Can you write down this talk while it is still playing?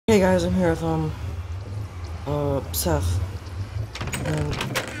Hey guys, I'm here with, Seth, and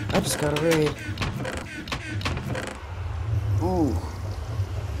I just got a raid. Ooh,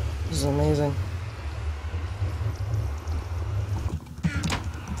 this is amazing.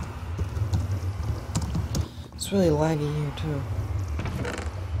 It's really laggy here, too.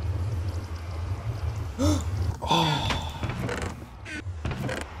 Oh.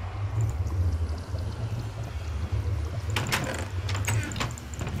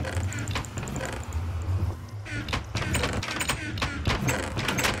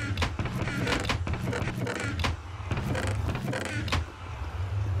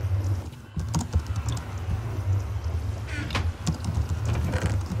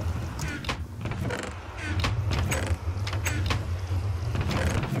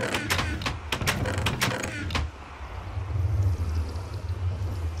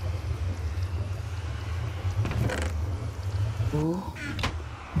 Ooh.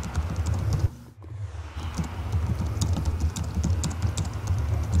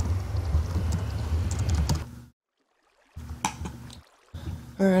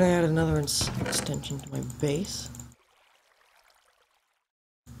 Alright, I added another extension to my base.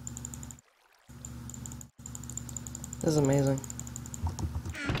 This is amazing.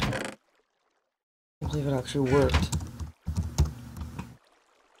 I can't believe it actually worked.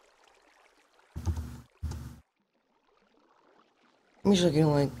 I'm usually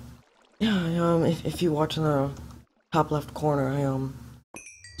getting like, yeah, if you watch in the top left corner, I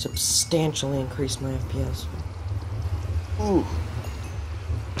substantially increased my FPS. Ooh.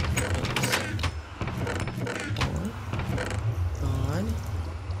 God.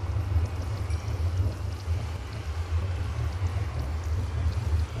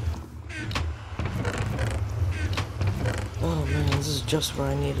 Oh man, this is just what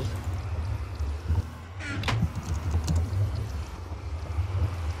I needed.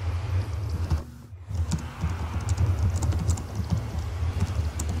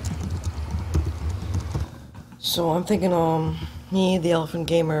 So I'm thinking, me, the Elephant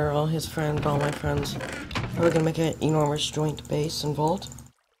Gamer, all his friends, all my friends, are we gonna make an enormous joint base and vault?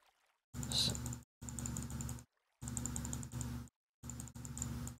 So,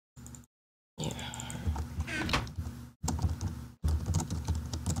 yeah.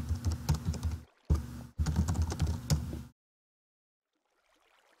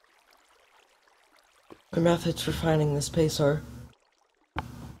 My methods for finding this base are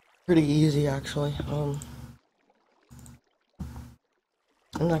pretty easy, actually.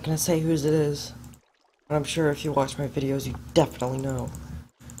 I'm not gonna say whose it is, but I'm sure if you watch my videos, you definitely know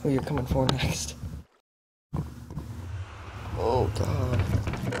who you're coming for next. Oh god.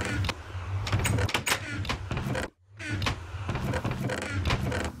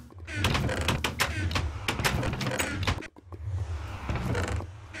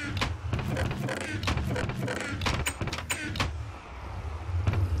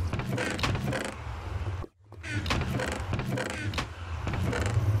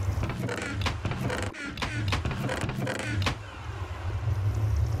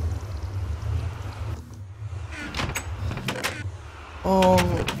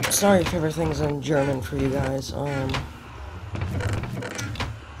 Sorry if everything's in German for you guys,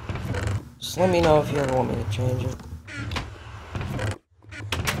 just let me know if you ever want me to change it.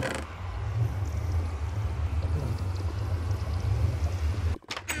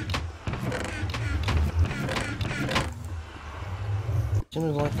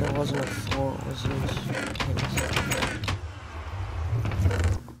 Seems like there wasn't a floor, was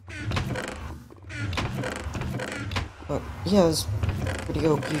but yeah, it's pretty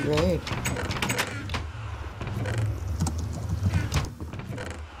OP raid.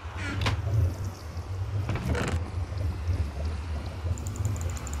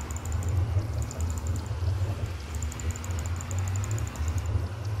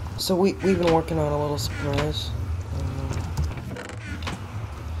 So we've been working on a little surprise.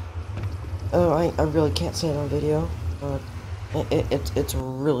 I really can't say it on video, but it's a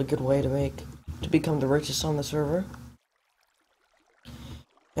really good way to become the richest on the server.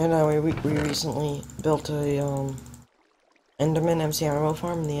 And we recently built a Enderman MC ammo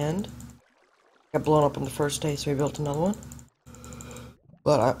farm in the end. Got blown up on the first day, so we built another one.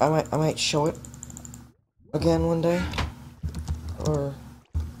 But I might show it again one day, or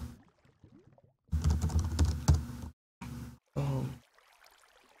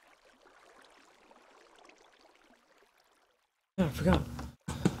yeah, I forgot.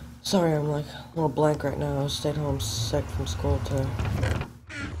 Sorry, I'm like a little blank right now. I stayed home sick from school today.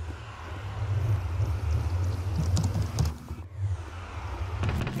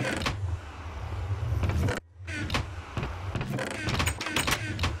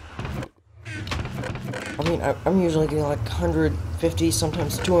 mean, I'm usually getting like 150,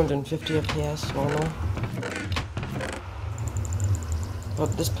 sometimes 250 FPS normally.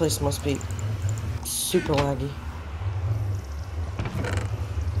 But this place must be super laggy.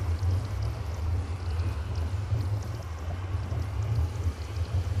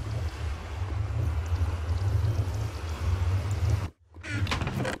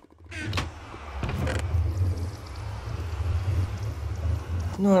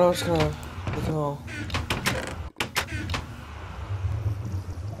 No, I'm just gonna look at all.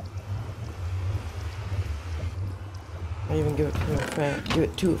 I even give it to a fan. Give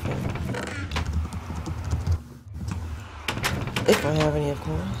it to a fan. If I have any, of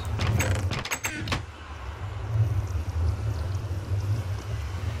course.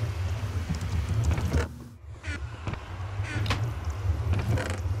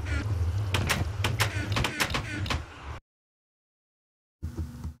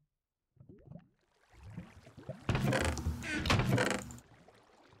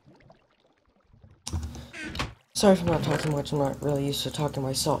 Sorry for not talking much. I'm not really used to talking to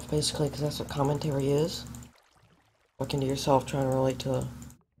myself, basically, because that's what commentary is. Talking to yourself, trying to relate to the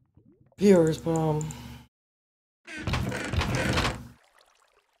viewers, but,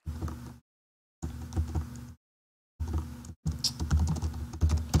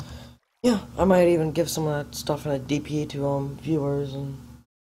 yeah, I might even give some of that stuff in a DP to, viewers, and,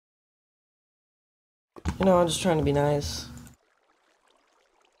 you know, I'm just trying to be nice.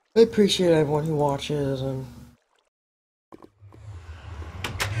 I appreciate everyone who watches, and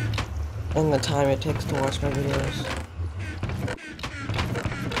the time it takes to watch my videos.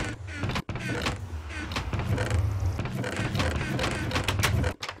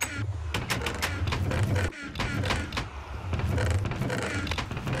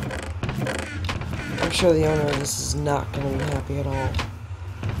 I'm sure the owner of this is not going to be happy at all.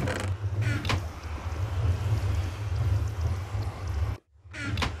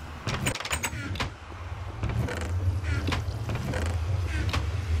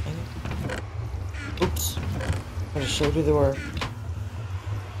 Oops. I just showed who they were.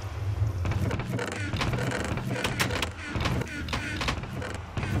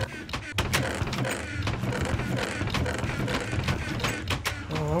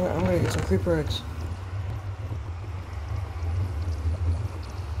 Oh, I'm gonna get some creeper eggs.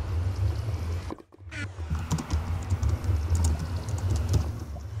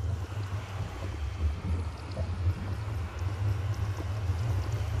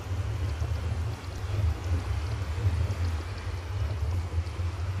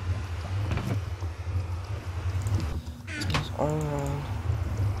 Around.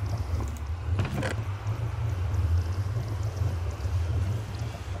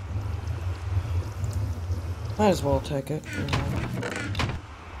 Might as well take it. You know.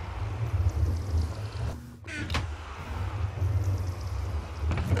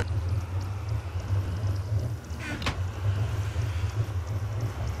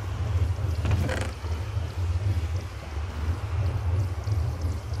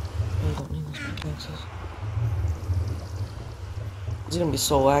 I don't need those pickaxes. It's gonna be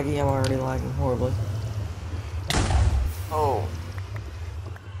so laggy. I'm already lagging horribly. Oh.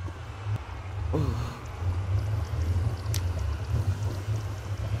 Ooh.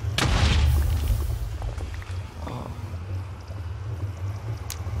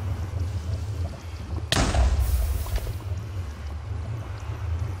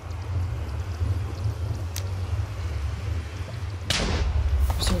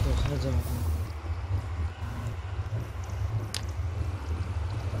 Those heads off.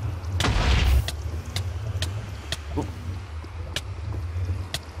 Oop.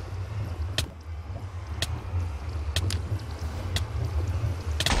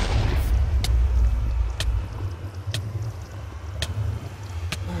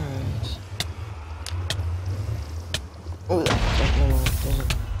 Alright. Oh,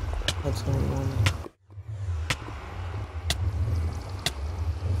 that's gonna be one.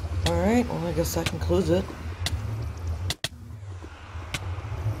 Alright, well, I guess that concludes it.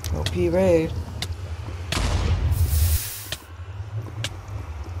 OP raid.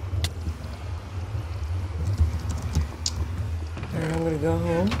 And I'm gonna go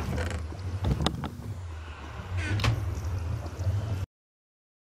home.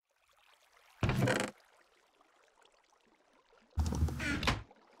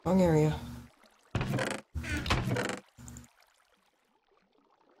 Wrong area.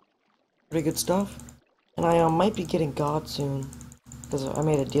 Pretty good stuff. And I might be getting God soon. Because I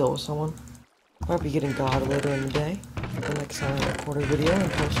made a deal with someone. I might be getting God later in the day. The next time I record a video and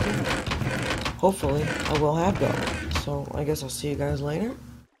post it. Hopefully, I will have God. So, I guess I'll see you guys later.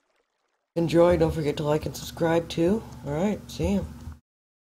 enjoy. Don't forget to like and subscribe too. Alright, see you.